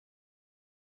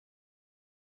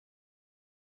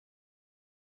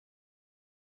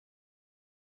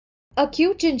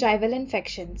Acute gingival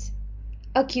infections.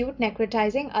 Acute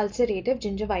necrotizing ulcerative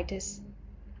gingivitis.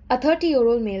 A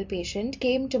 30-year-old male patient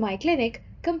came to my clinic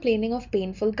complaining of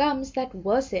painful gums that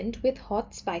worsened with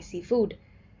hot, spicy food.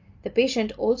 The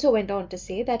patient also went on to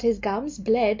say that his gums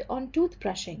bled on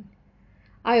toothbrushing.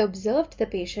 I observed the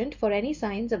patient for any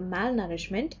signs of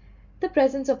malnourishment, the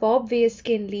presence of obvious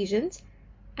skin lesions,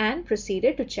 and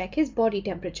proceeded to check his body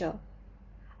temperature.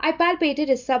 I palpated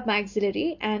his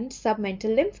submaxillary and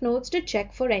submental lymph nodes to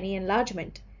check for any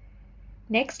enlargement.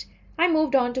 Next, I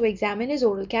moved on to examine his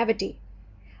oral cavity.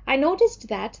 I noticed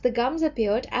that the gums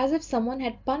appeared as if someone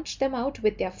had punched them out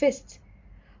with their fists.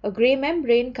 A grey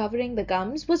membrane covering the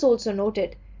gums was also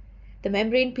noted. The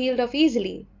membrane peeled off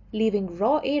easily, leaving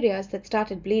raw areas that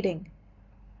started bleeding.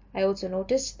 I also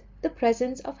noticed the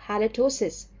presence of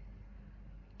halitosis.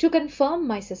 To confirm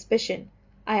my suspicion,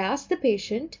 I asked the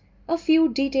patient a few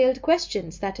detailed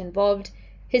questions that involved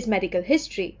his medical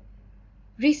history,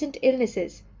 recent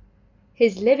illnesses,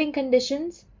 his living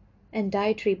conditions and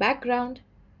dietary background,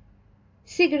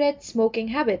 cigarette smoking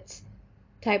habits,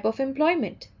 type of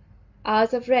employment,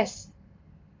 hours of rest,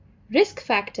 risk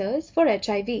factors for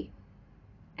HIV,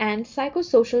 and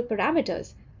psychosocial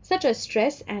parameters such as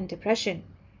stress and depression.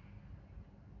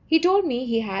 He told me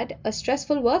he had a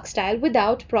stressful work style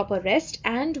without proper rest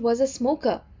and was a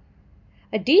smoker.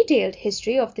 A detailed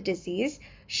history of the disease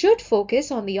should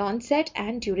focus on the onset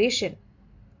and duration.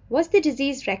 Was the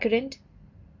disease recurrent?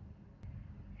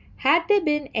 Had there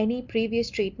been any previous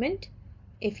treatment?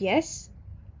 If yes,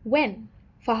 when,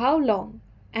 for how long,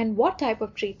 and what type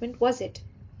of treatment was it?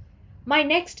 My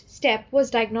next step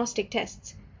was diagnostic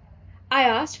tests. I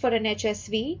asked for an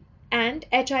HSV and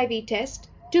HIV test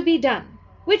to be done,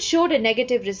 which showed a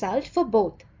negative result for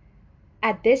both.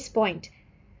 At this point,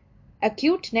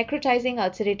 acute necrotizing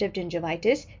ulcerative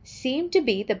gingivitis seemed to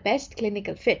be the best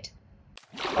clinical fit.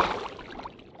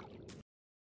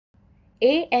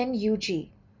 ANUG,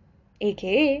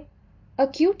 aka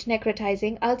acute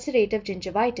necrotizing ulcerative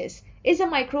gingivitis, is a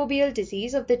microbial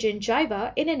disease of the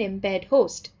gingiva in an impaired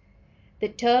host. The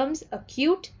terms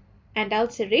acute and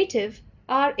ulcerative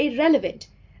are irrelevant,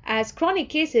 as chronic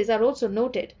cases are also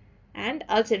noted, and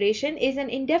ulceration is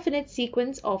an indefinite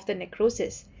sequence of the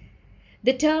necrosis.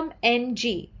 The term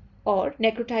NG, or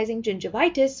necrotizing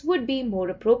gingivitis, would be more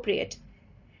appropriate.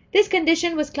 This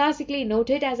condition was classically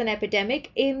noted as an epidemic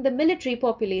in the military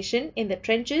population in the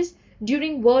trenches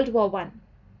during World War I,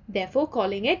 therefore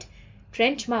calling it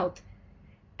trench mouth.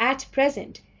 At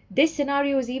present, this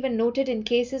scenario is even noted in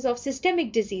cases of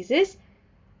systemic diseases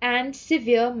and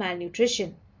severe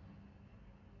malnutrition.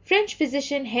 French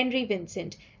physician Henry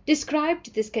Vincent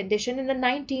described this condition in the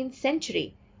 19th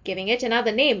century, giving it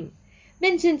another name,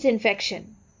 Vincent's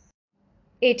infection.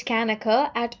 It can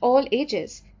occur at all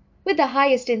ages, with the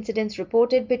highest incidence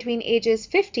reported between ages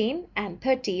 15 and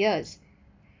 30 years.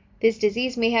 This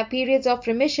disease may have periods of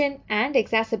remission and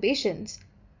exacerbations,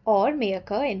 or may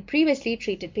occur in previously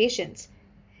treated patients.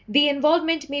 The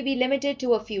involvement may be limited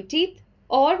to a few teeth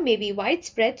or may be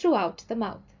widespread throughout the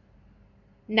mouth.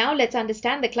 Now let's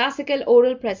understand the classical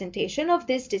oral presentation of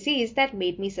this disease that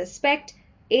made me suspect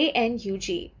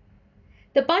ANUG.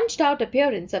 The punched-out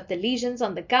appearance of the lesions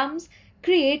on the gums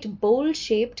create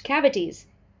bowl-shaped cavities.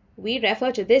 We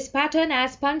refer to this pattern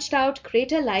as punched-out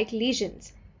crater-like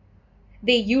lesions.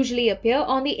 They usually appear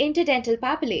on the interdental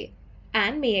papillae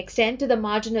and may extend to the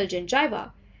marginal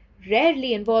gingiva,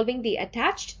 rarely involving the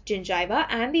attached gingiva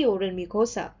and the oral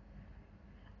mucosa.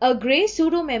 A grey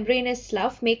pseudomembranous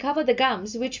slough may cover the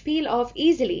gums, which peel off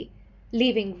easily,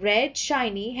 leaving red,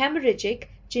 shiny, hemorrhagic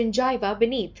gingiva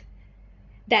beneath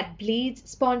that bleeds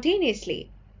spontaneously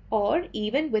or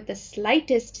even with the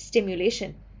slightest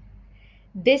stimulation.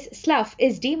 This slough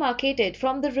is demarcated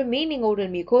from the remaining oral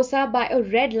mucosa by a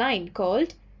red line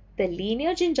called the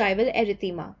linear gingival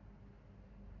erythema.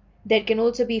 There can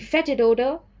also be fetid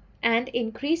odor and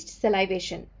increased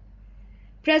salivation.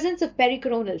 Presence of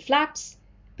pericoronal flaps,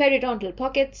 periodontal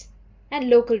pockets, and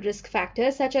local risk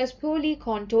factors such as poorly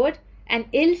contoured and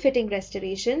ill-fitting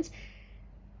restorations,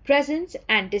 presence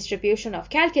and distribution of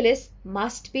calculus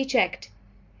must be checked.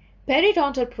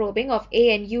 Periodontal probing of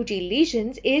ANUG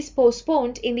lesions is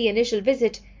postponed in the initial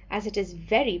visit as it is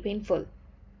very painful.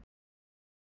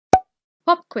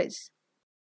 Pop quiz.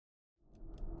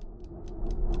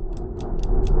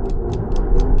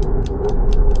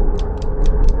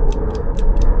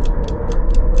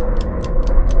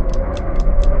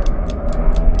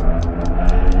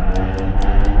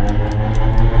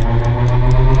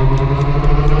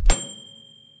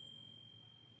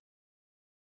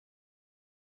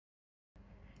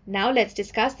 Now let's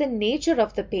discuss the nature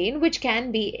of the pain, which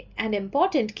can be an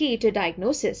important key to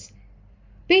diagnosis.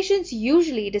 Patients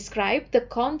usually describe the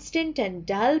constant and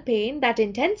dull pain that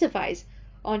intensifies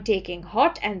on taking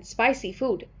hot and spicy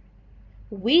food.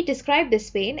 We describe this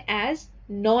pain as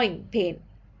gnawing pain.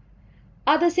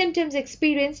 Other symptoms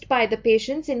experienced by the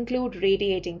patients include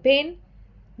radiating pain,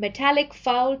 metallic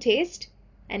foul taste,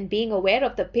 and being aware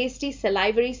of the pasty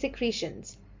salivary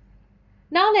secretions.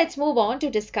 Now let's move on to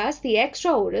discuss the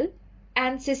extraoral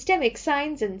and systemic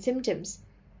signs and symptoms.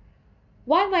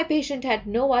 While my patient had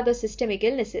no other systemic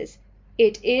illnesses,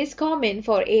 it is common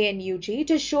for ANUG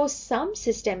to show some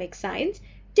systemic signs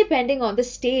depending on the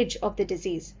stage of the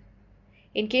disease.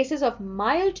 In cases of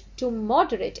mild to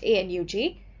moderate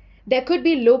ANUG, there could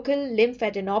be local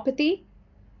lymphadenopathy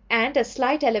and a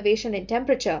slight elevation in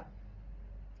temperature.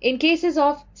 In cases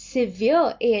of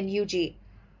severe ANUG,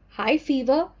 high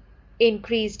fever,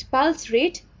 increased pulse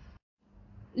rate,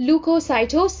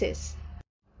 leukocytosis,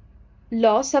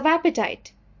 loss of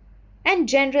appetite, and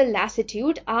general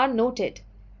lassitude are noted.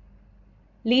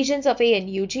 Lesions of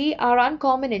ANUG are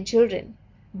uncommon in children,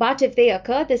 but if they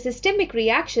occur, the systemic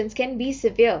reactions can be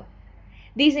severe.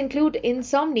 These include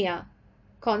insomnia,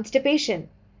 constipation,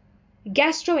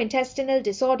 gastrointestinal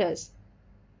disorders,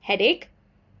 headache,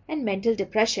 and mental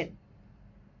depression.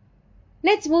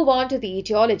 Let's move on to the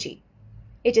etiology.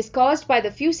 It is caused by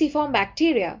the fusiform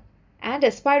bacteria and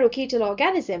a spirochetal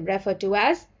organism referred to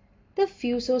as the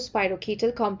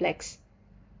Fusospirochetal complex.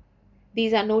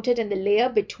 These are noted in the layer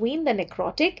between the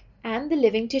necrotic and the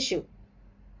living tissue.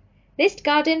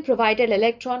 Listgarten provided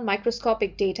electron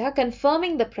microscopic data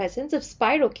confirming the presence of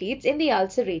spirochetes in the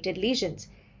ulcerated lesions.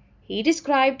 He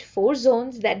described 4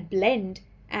 zones that blend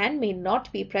and may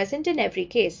not be present in every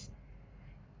case.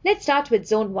 Let's start with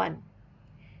zone 1.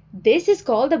 This is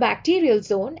called the bacterial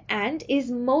zone and is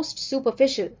most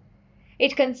superficial.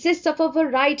 It consists of a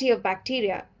variety of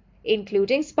bacteria,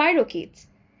 including spirochetes.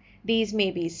 These may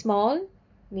be small,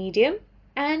 medium,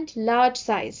 and large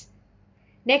size.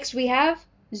 Next we have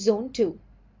zone 2.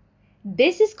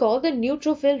 This is called the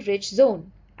neutrophil-rich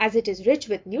zone, as it is rich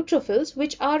with neutrophils,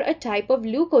 which are a type of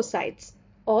leukocytes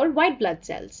or white blood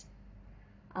cells.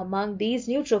 Among these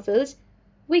neutrophils,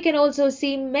 we can also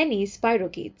see many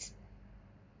spirochetes.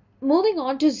 Moving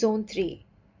on to zone 3.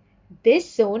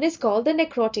 This zone is called the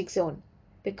necrotic zone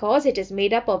because it is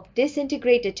made up of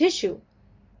disintegrated tissue,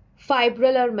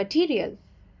 fibrillar material,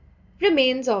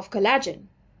 remains of collagen,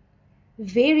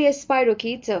 various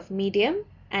spirochetes of medium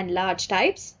and large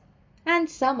types, and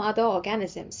some other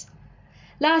organisms.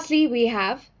 Lastly, we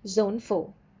have zone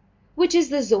 4, which is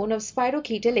the zone of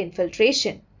spirochetal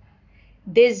infiltration.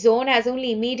 This zone has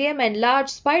only medium and large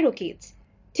spirochetes.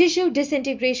 Tissue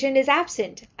disintegration is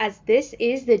absent as this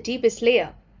is the deepest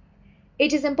layer.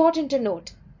 It is important to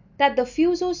note that the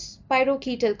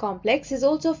Fusospirochetal complex is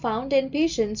also found in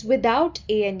patients without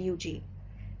ANUG.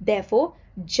 Therefore,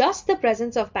 just the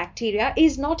presence of bacteria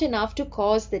is not enough to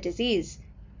cause the disease.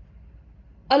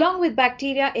 Along with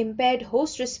bacteria, impaired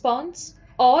host response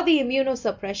or the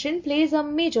immunosuppression plays a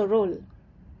major role.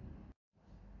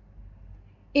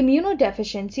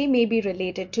 Immunodeficiency may be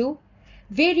related to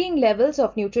varying levels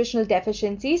of nutritional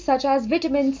deficiency such as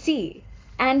vitamin C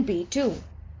and B2,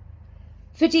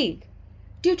 fatigue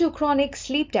due to chronic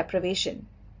sleep deprivation,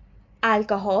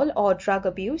 alcohol or drug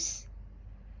abuse,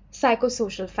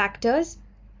 psychosocial factors,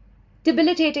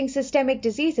 debilitating systemic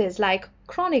diseases like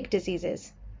chronic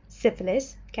diseases,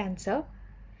 syphilis, cancer,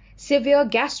 severe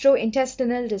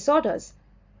gastrointestinal disorders,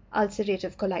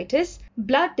 ulcerative colitis,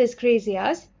 blood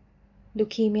dyscrasias,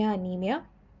 leukemia, anemia,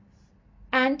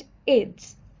 and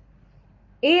AIDS.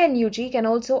 ANUG can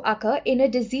also occur in a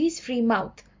disease-free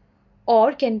mouth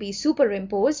or can be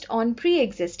superimposed on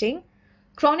pre-existing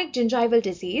chronic gingival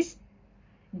disease,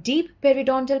 deep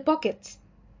periodontal pockets,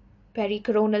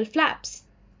 pericoronal flaps,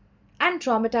 and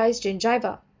traumatized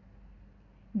gingiva.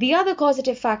 The other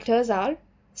causative factors are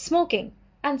smoking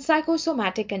and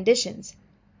psychosomatic conditions.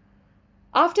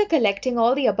 After collecting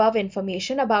all the above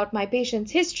information about my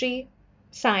patient's history,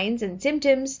 signs and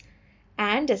symptoms,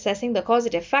 and assessing the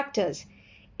causative factors,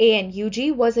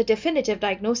 ANUG was a definitive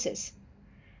diagnosis.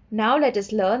 Now let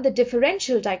us learn the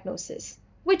differential diagnosis,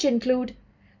 which include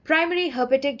primary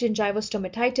herpetic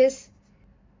gingivostomatitis,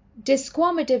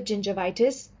 desquamative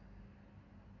gingivitis,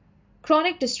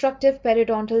 chronic destructive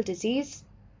periodontal disease,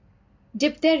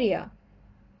 diphtheria,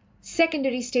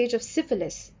 secondary stage of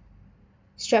syphilis,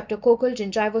 streptococcal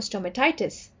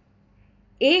gingivostomatitis,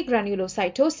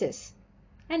 agranulocytosis,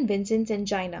 and Vincent's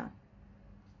angina.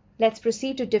 Let's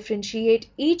proceed to differentiate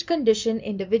each condition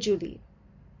individually.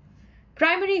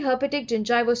 Primary herpetic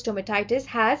gingivostomatitis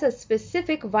has a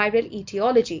specific viral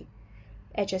etiology,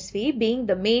 HSV being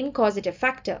the main causative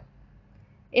factor.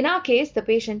 In our case, the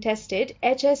patient tested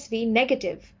HSV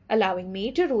negative, allowing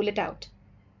me to rule it out.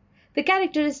 The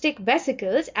characteristic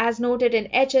vesicles, as noted in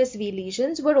HSV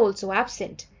lesions, were also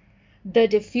absent. The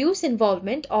diffuse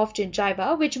involvement of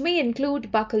gingiva, which may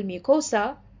include buccal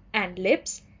mucosa and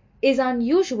lips, is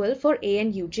unusual for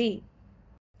ANUG.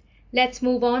 Let's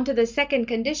move on to the second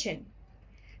condition.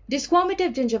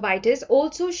 Desquamative gingivitis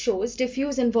also shows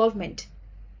diffuse involvement.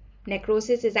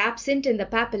 Necrosis is absent in the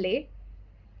papillae.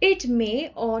 It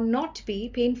may or not be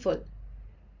painful.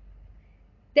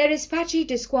 There is patchy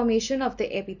desquamation of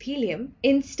the epithelium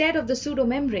instead of the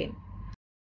pseudomembrane.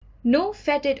 No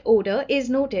fetid odor is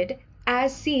noted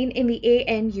as seen in the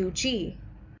ANUG.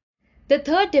 The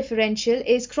third differential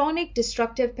is chronic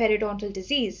destructive periodontal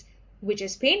disease, which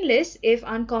is painless if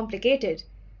uncomplicated.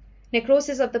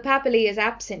 Necrosis of the papillae is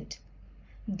absent,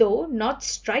 though not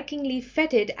strikingly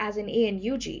fetid as in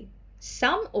ANUG.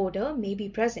 Some odor may be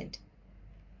present.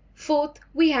 Fourth,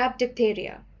 we have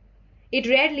diphtheria. It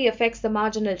rarely affects the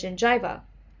marginal gingiva.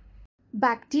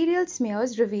 Bacterial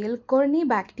smears reveal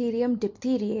Corynebacterium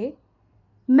diphtheriae.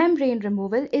 Membrane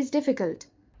removal is difficult.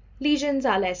 Lesions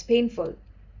are less painful.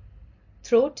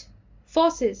 Throat,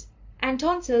 fauces, and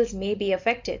tonsils may be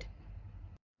affected.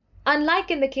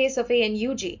 Unlike in the case of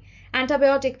ANUG,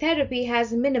 antibiotic therapy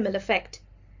has minimal effect.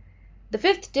 The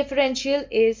fifth differential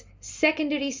is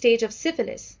secondary stage of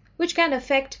syphilis, which can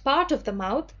affect part of the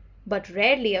mouth but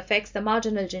rarely affects the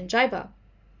marginal gingiva.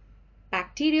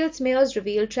 Bacterial smears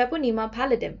reveal Treponema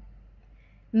pallidum.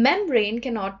 Membrane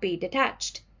cannot be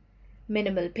detached.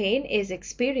 Minimal pain is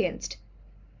experienced.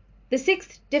 The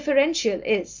sixth differential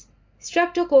is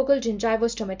streptococcal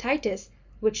gingivostomatitis,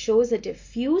 which shows a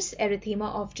diffuse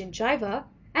erythema of gingiva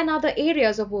and other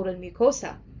areas of oral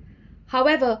mucosa.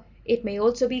 However, it may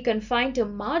also be confined to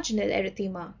marginal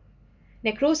erythema.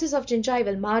 Necrosis of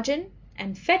gingival margin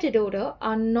and fetid odor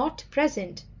are not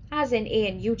present, as in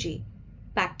ANUG.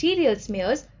 Bacterial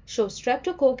smears show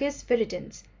Streptococcus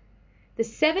viridans. The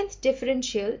seventh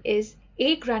differential is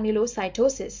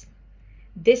agranulocytosis.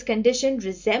 This condition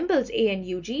resembles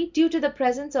ANUG due to the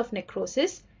presence of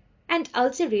necrosis and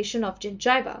ulceration of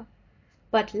gingiva,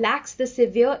 but lacks the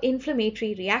severe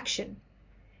inflammatory reaction.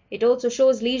 It also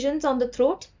shows lesions on the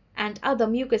throat and other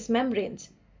mucous membranes.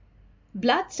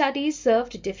 Blood studies serve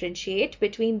to differentiate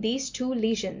between these two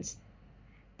lesions.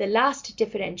 The last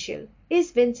differential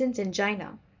is Vincent's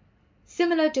angina.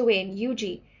 Similar to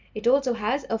ANUG, it also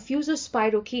has a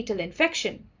Fusospirochetal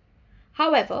infection.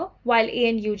 However, while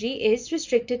ANUG is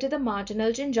restricted to the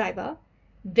marginal gingiva,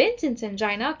 Vincent's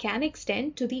angina can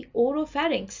extend to the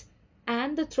oropharynx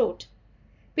and the throat.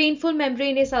 Painful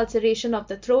membranous ulceration of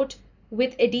the throat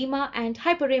with edema and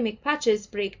hyperemic patches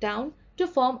break down to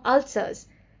form ulcers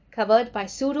covered by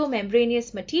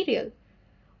pseudomembranous material,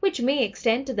 which may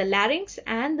extend to the larynx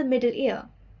and the middle ear.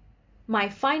 My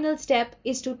final step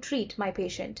is to treat my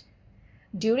patient.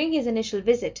 During his initial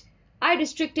visit, I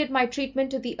restricted my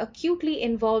treatment to the acutely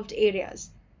involved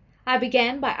areas. I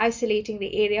began by isolating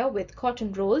the area with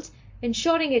cotton rolls,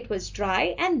 ensuring it was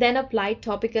dry, and then applied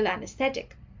topical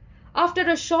anesthetic. After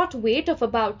a short wait of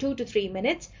about 2 to 3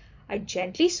 minutes, I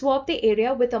gently swabbed the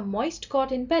area with a moist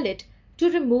cotton pellet to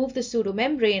remove the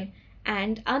pseudomembrane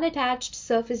and unattached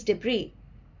surface debris.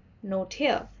 Note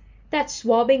here that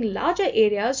swabbing larger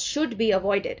areas should be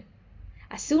avoided.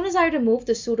 As soon as I removed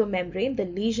the pseudomembrane, the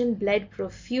lesion bled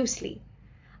profusely.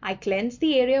 I cleansed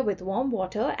the area with warm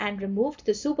water and removed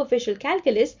the superficial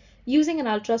calculus using an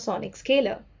ultrasonic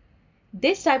scaler.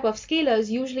 This type of scaler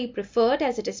is usually preferred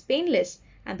as it is painless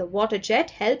and the water jet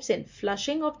helps in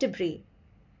flushing of debris.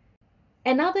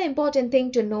 Another important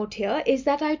thing to note here is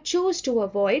that I chose to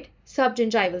avoid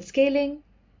subgingival scaling,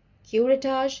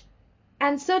 curettage,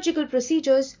 and surgical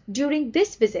procedures during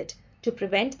this visit to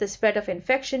prevent the spread of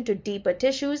infection to deeper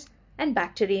tissues and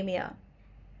bacteremia.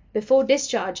 Before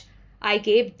discharge, I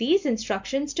gave these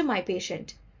instructions to my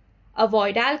patient.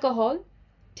 Avoid alcohol,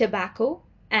 tobacco,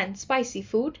 and spicy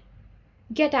food.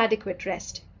 Get adequate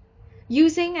rest.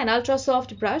 Using an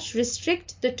ultra-soft brush,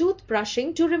 restrict the tooth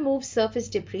brushing to remove surface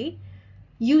debris,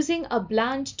 using a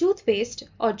bland toothpaste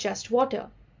or just water.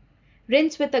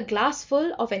 Rinse with a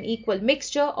glassful of an equal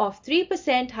mixture of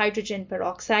 3% hydrogen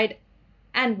peroxide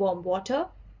and warm water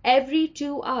every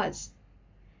 2 hours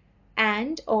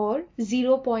and or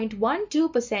 0.12%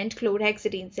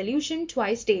 chlorhexidine solution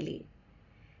twice daily.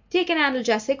 Take an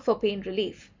analgesic for pain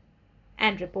relief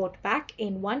and report back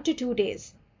in 1 to 2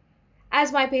 days.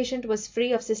 As my patient was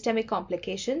free of systemic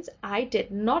complications, I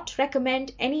did not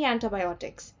recommend any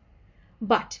antibiotics.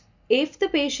 But if the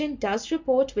patient does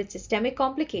report with systemic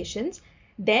complications,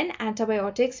 then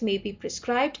antibiotics may be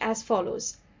prescribed as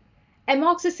follows: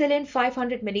 amoxicillin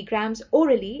 500 mg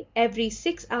orally every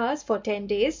 6 hours for 10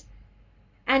 days,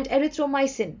 and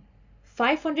erythromycin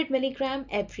 500 mg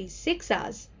every 6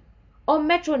 hours, or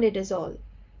metronidazole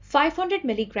 500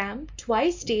 mg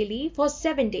twice daily for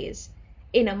 7 days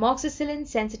in amoxicillin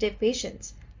sensitive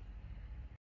patients.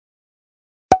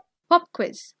 Pop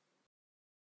quiz.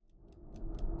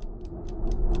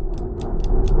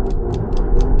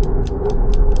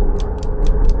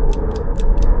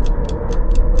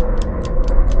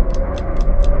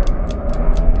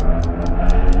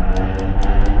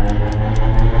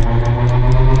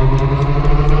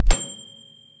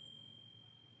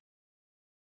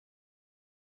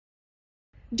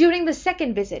 During the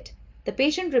second visit, the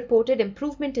patient reported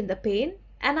improvement in the pain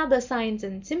and other signs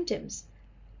and symptoms.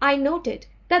 I noted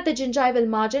that the gingival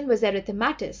margin was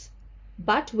erythematous,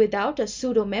 but without a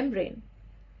pseudomembrane.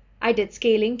 I did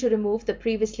scaling to remove the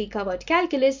previously covered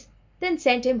calculus, then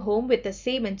sent him home with the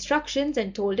same instructions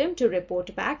and told him to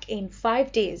report back in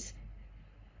 5 days.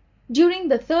 During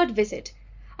the third visit,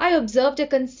 I observed a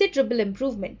considerable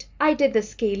improvement. I did the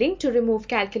scaling to remove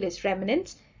calculus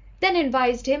remnants, then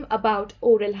advised him about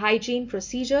oral hygiene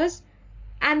procedures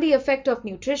and the effect of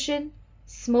nutrition,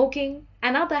 smoking,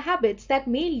 and other habits that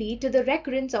may lead to the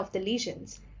recurrence of the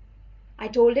lesions. I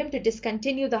told him to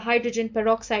discontinue the hydrogen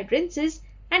peroxide rinses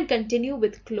and continue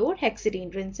with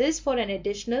chlorhexidine rinses for an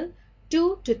additional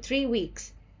 2 to 3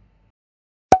 weeks.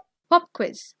 Pop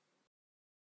quiz.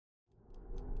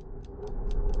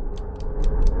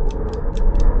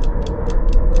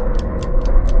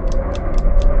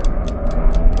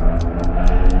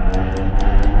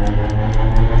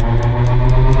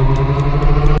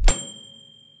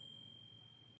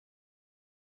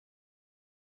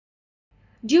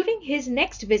 During his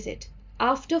next visit,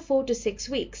 after 4 to 6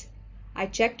 weeks, I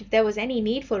checked if there was any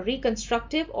need for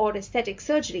reconstructive or aesthetic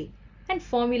surgery and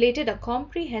formulated a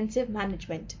comprehensive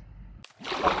management.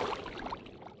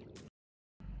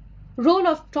 Role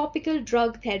of topical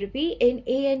drug therapy in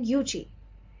ANUG.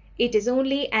 It is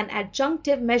only an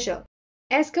adjunctive measure.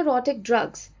 Escharotic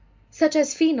drugs such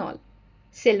as phenol,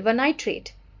 silver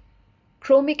nitrate,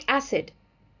 chromic acid,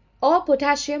 or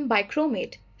potassium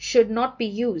bichromate should not be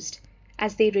used,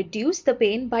 as they reduce the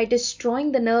pain by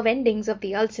destroying the nerve endings of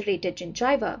the ulcerated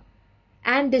gingiva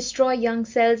and destroy young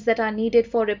cells that are needed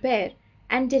for repair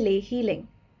and delay healing.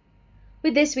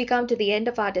 With this, we come to the end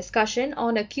of our discussion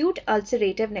on acute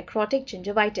ulcerative necrotic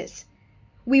gingivitis.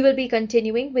 We will be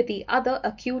continuing with the other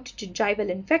acute gingival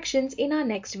infections in our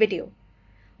next video.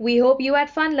 We hope you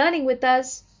had fun learning with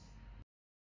us.